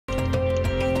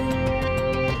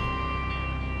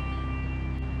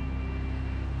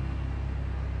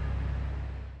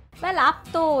Well आप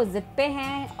तो जिद पे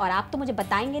हैं और आप तो मुझे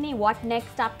बताएंगे नहीं व्हाट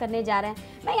नेक्स्ट आप करने जा रहे हैं।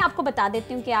 मैं आपको बता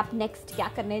देती हूँ कि आप नेक्स्ट क्या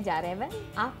करने जा रहे हैं। वेल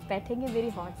आप बैठेंगे मेरी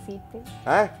हॉट सीट पे।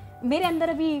 मेरे अंदर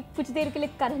अभी कुछ देर के लिए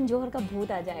करण जौहर का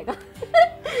भूत आ जाएगा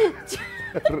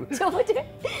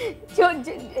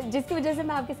जिसकी वजह से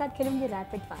मैं आपके साथ खेलूंगी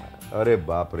रैपिड फायर। अरे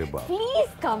बाप रे बाप। प्लीज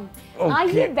कम,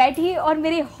 आइए बैठिए और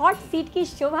मेरी हॉट सीट की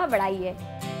शोभा बढ़ाइए।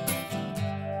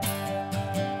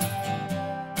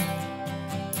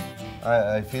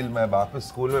 आई फील मैं वापस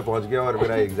स्कूल में पहुंच गया और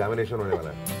मेरा एग्जामिनेशन होने वाला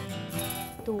है।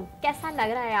 तो कैसा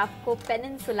लग रहा है आपको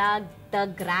पेनिनसुला द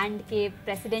ग्रैंड के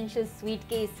प्रेसिडेंशियल स्वीट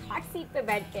के इस हॉट सीट पे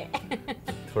बैठ के?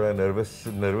 थोड़ा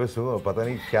नर्वस हूँ, पता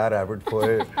नहीं क्या rapid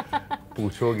fire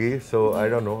पूछोगी, so I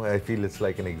don't know, I feel it's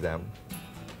like an exam.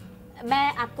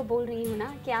 मैं आपको बोल रही हूँ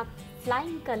ना कि आप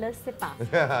फ्लाइंग कलर्स से पास।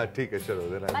 ठीक है, चलो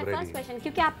then I am ready. First question,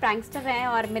 क्योंकि आप प्रैंकस्टर हैं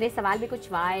और मेरे सवाल भी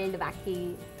कुछ वाइल्ड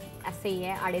वैकी ऐसे ही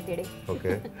है, आड़े टेढ़े। Okay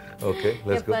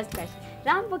let's go. First question,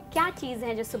 Ram वो क्या चीज़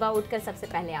है जो सुबह उठकर सबसे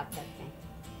पहले आप करते हैं?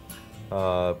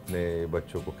 अपने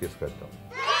बच्चों को किस करता हूँ।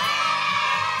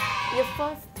 Your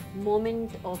first moment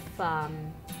of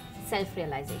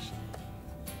self-realization.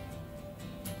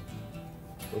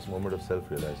 First moment of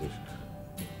self-realization.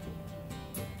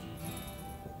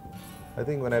 I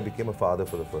think when I became a father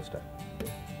for the first time.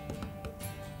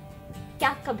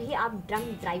 क्या कभी आप ड्रंक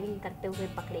ड्राइविंग करते हुए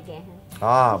पकड़े गए हैं?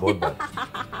 हाँ,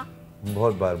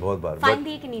 बहुत बार। फाइन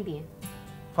दिए कि नहीं दिए?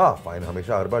 हाँ, फाइन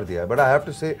हमेशा हर बार दिया है, but I have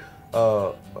to say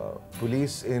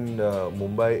police in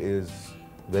Mumbai is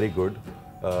very good.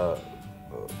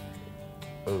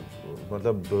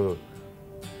 मतलब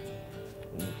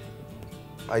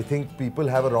I think people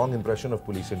have a wrong impression of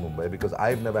police in Mumbai because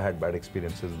I've never had bad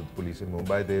experiences with police in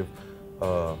Mumbai.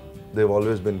 They've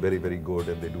always been very good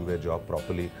and they do their job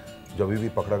properly. जब भी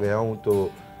पकड़ा गया हूँ तो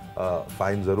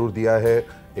fine ज़रूर दिया है,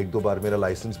 एक दो बार मेरा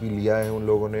लाइसेंस भी लिया है उन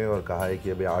लोगों ने और कहा है कि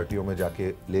अभी आरटीओ में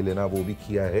जाके ले लेना, वो भी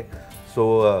किया है। सो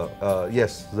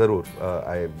यस, ज़रूर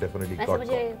आई डेफिनेटली गॉट।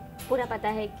 मुझे पूरा पता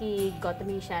है कि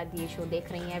गौतमी शायद ये शो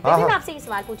देख रही हैं। मैं आपसे ये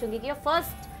सवाल पूछूंगी कि योर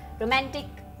फर्स्ट रोमांटिक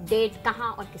डेट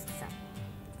कहाँ और किसके साथ?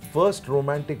 First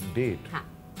romantic date? हाँ,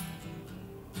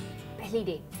 पहली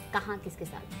डेट कहाँ किसके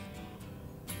साथ?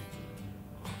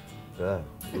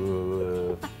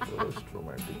 फर्स्ट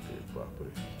रोमांटिक डेट, बाप रे।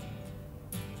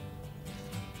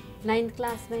 9th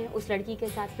क्लास में उस लड़की के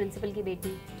साथ, प्रिंसिपल की बेटी।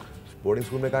 बोर्डिंग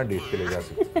स्कूल में कहाँ डेट पे ले जा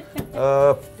सकते?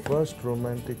 First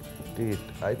romantic date,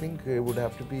 I think it would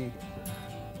have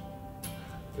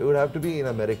to be in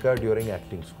America during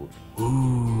acting school.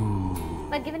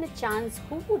 But given a chance,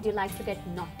 who would you like to get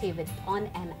naughty with on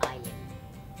an island?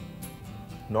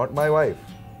 Not my wife.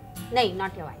 नहीं,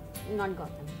 not your wife, not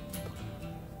Gautam.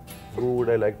 Who would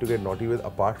I like to get naughty with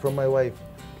apart from my wife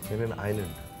in an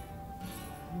island?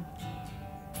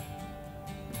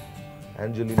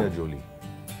 Angelina Jolie.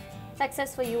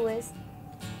 Success for you is?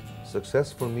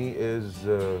 Success for me is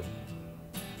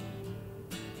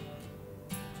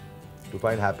to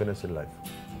find happiness in life.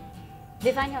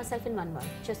 Define yourself in one word,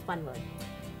 just one word.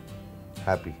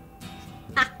 Happy.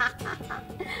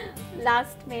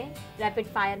 Last में rapid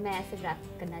fire में ऐसे rap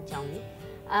करना चाहूँगी।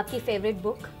 आपकी favourite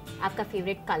book, आपका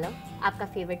favourite colour, आपका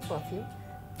favourite perfume.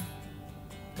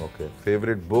 Okay.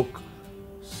 Favorite book,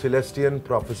 Celestian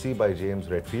Prophecy by James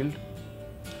Redfield.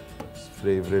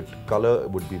 Favorite color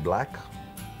would be black.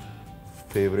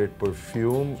 Favorite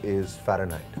perfume is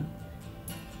Fahrenheit.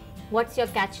 What's your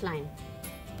catch line?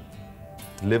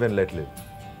 Live and let live.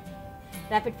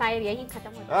 Rapid fire यही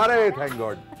खत्म होता है। अरे thank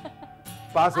God,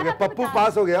 पास हो गया। पप्पू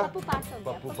पास हो गया। पप्पू पास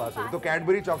हो गया। तो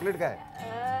कैडबरी चॉकलेट का है?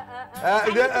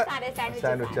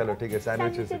 सैंडविच, चलो ठीक है,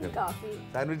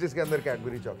 सैंडविचेस के अंदर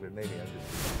कैडबरी चॉकलेट नहीं है।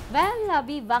 वेल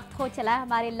अभी वक्त हो चला है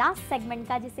हमारे लास्ट सेगमेंट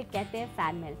का, जिसे कहते हैं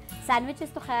फैन मेल।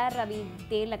 सैंडविचेस तो खैर अभी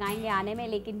देर लगाएंगे आने में,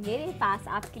 लेकिन मेरे पास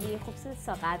आपके लिए खूबसूरत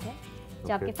सौगात है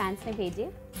जो आपके फैंस ने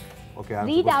भेजे।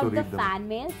 Read out the fan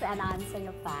mails and answer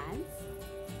your fans.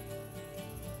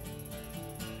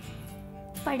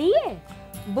 पढ़िए,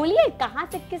 बोलिए कहाँ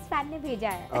से किस फैन ने भेजा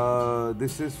है।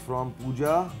 This is from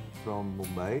Puja from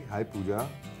Mumbai. Hi Puja.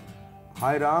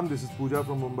 Hi Ram, this is Puja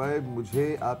from Mumbai.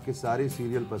 मुझे आपके सारे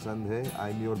सीरियल पसंद है।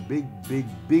 I am your big big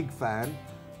big fan.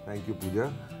 Thank you पूजा।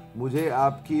 मुझे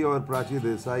आपकी और प्राची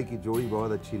देसाई की जोड़ी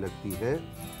बहुत अच्छी लगती है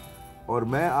और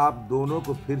मैं आप दोनों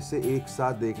को फिर से एक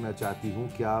साथ देखना चाहती हूँ।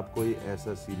 क्या आप कोई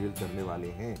ऐसा सीरियल करने वाले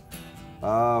हैं?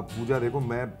 पूजा देखो,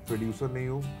 मैं प्रोड्यूसर नहीं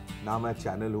हूँ ना मैं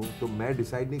चैनल हूँ, तो मैं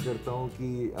डिसाइड नहीं करता हूँ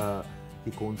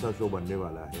कि कौन सा शो बनने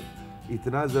वाला है।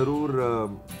 इतना ज़रूर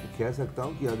कह सकता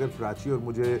हूँ कि अगर प्राची और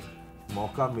मुझे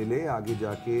मौका मिले आगे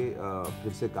जाके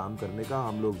फिर से काम करने का,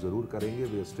 हम लोग ज़रूर करेंगे।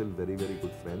 We are still very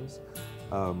good friends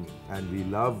and we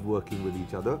love working with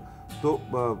each other. तो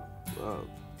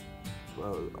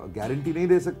गारंटी नहीं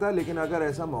दे सकता, लेकिन अगर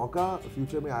ऐसा मौका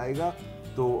फ्यूचर में आएगा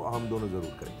तो हम दोनों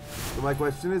जरूर करेंगे। तो माय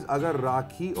क्वेश्चन इज, अगर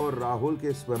राखी और राहुल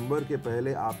के स्वयंवर के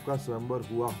पहले आपका स्वयंवर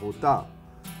हुआ होता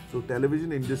तो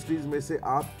टेलीविजन इंडस्ट्रीज में से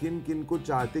आप किन किन को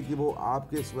चाहते कि वो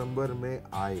आपके स्वयंवर में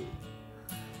आए,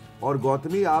 और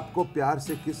गौतमी आपको प्यार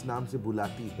से किस नाम से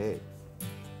बुलाती है?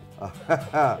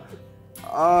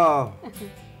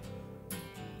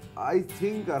 आई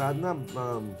थिंक आराधना,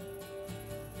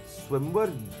 स्वयंवर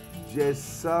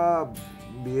जैसा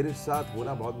मेरे साथ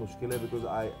होना बहुत मुश्किल है, बिकॉज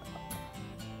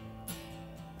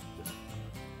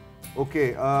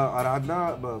आराधना,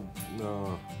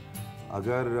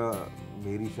 अगर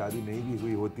मेरी शादी नहीं भी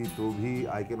हुई होती तो भी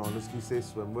आई कैन ऑनेस्टली से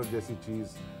स्वयंवर जैसी चीज़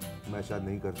मैं शायद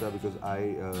नहीं करता, because I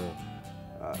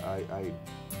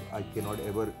can not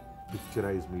ever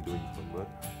picturise me doing स्वयंवर।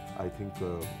 आई थिंक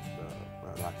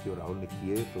राखी और राहुल ने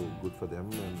किए तो good for them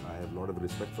and I have lot of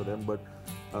respect for them, but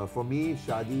for me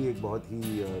शादी एक बहुत ही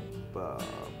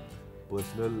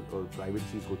पर्सनल और प्राइवेट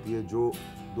चीज़ होती है जो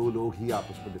दो लोग ही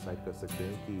आपस में डिसाइड कर सकते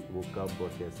हैं कि वो कब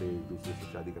और कैसे एक दूसरे से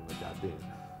शादी करना चाहते हैं।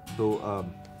 तो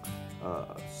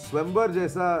स्वयंवर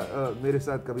जैसा मेरे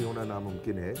साथ कभी होना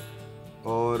नामुमकिन है।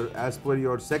 और as per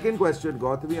your second question,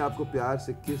 Gautami आपको प्यार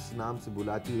से किस नाम से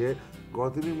बुलाती है?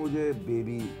 गौतमी मुझे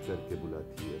बेबी करके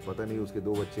बुलाती है, पता नहीं उसके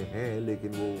 2 बच्चे हैं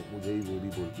लेकिन वो मुझे ही बेबी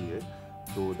बोलती है,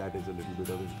 तो that is a little bit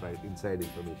of inside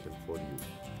information for you.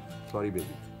 Sorry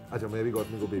baby. अच्छा, मैं भी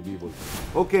गौतमी को बेबी बोलता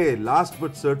हूँ। Okay, last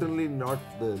but certainly not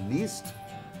the least,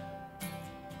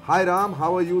 hi Ram,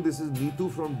 how are you? This is Neetu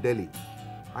from Delhi.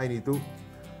 Hi Neetu,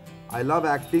 I love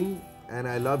acting and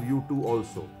I love you too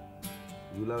also.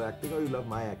 You love acting or you love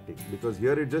my acting? Because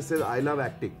here it just says I love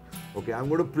acting. Okay,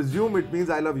 I'm going to presume it means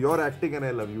I love your acting and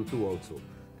I love you too also.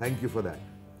 Thank you for that.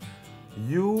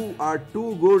 You are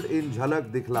too good in Jhalak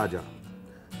Dikhla Ja.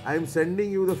 I am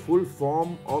sending you the full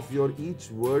form of your each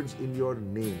words in your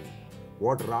name.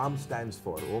 What Ram stands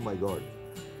for. Oh my God.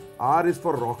 R is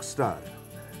for rockstar.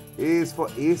 A is for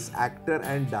ace actor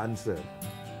and dancer.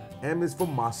 M is for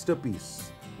masterpiece.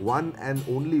 One and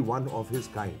only one of his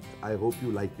kind. I hope you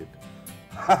like it.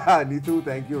 Neetu,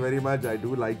 thank you very much. I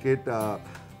do like it.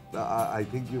 I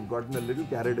think you've gotten a little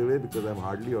carried away because I'm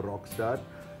hardly a rock star.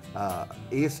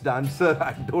 Ace dancer,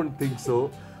 I don't think so.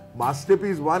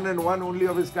 Masterpiece, one and one only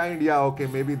of his kind. Yeah,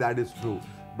 okay, maybe that is true.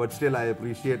 But still, I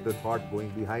appreciate the thought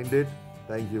going behind it.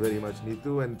 Thank you very much,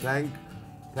 Neetu, and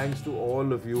thanks to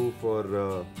all of you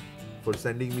for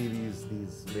sending me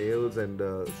these mails and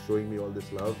showing me all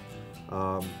this love. I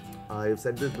have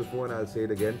said this before and I'll say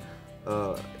it again.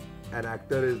 An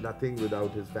actor is nothing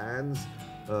without his fans.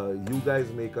 You guys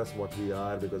make us what we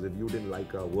are, because if you didn't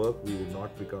like our work, we would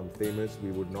not become famous.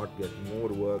 We would not get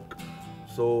more work.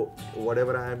 So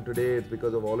whatever I am today, it's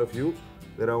because of all of you.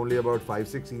 There are only about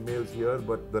 5-6 emails here,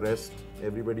 but the rest,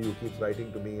 everybody who keeps writing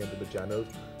to me and to the channels,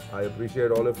 I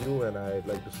appreciate all of you, and I'd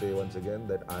like to say once again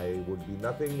that I would be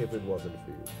nothing if it wasn't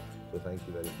for you. So thank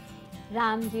you very much.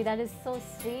 Ram ji, that is so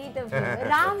sweet of you.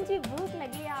 Ram ji, भूख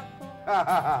लगी है आपको?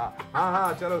 हाँ,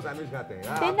 चलो sandwich खाते हैं।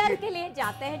 Dinner के लिए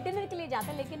जाते हैं,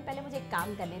 लेकिन पहले मुझे एक काम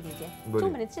करने दीजिए। 2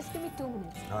 minutes, just give me 2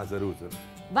 minutes। हाँ, जरूर।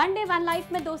 वन डे वन लाइफ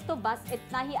में दोस्तों बस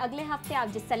इतना ही। अगले हफ्ते आप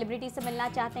जिस सेलिब्रिटी से मिलना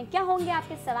चाहते हैं, क्या होंगे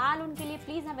आपके सवाल, उनके लिए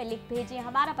प्लीज हमें लिख भेजिए।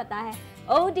 हमारा पता है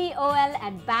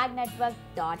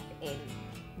odol@bagnetwork.in।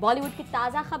 बॉलीवुड की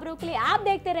ताजा खबरों के लिए आप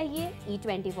देखते रहिए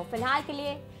E24। फिलहाल के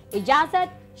लिए इजाजत,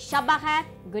 शब बखैर,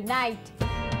 गुड नाइट।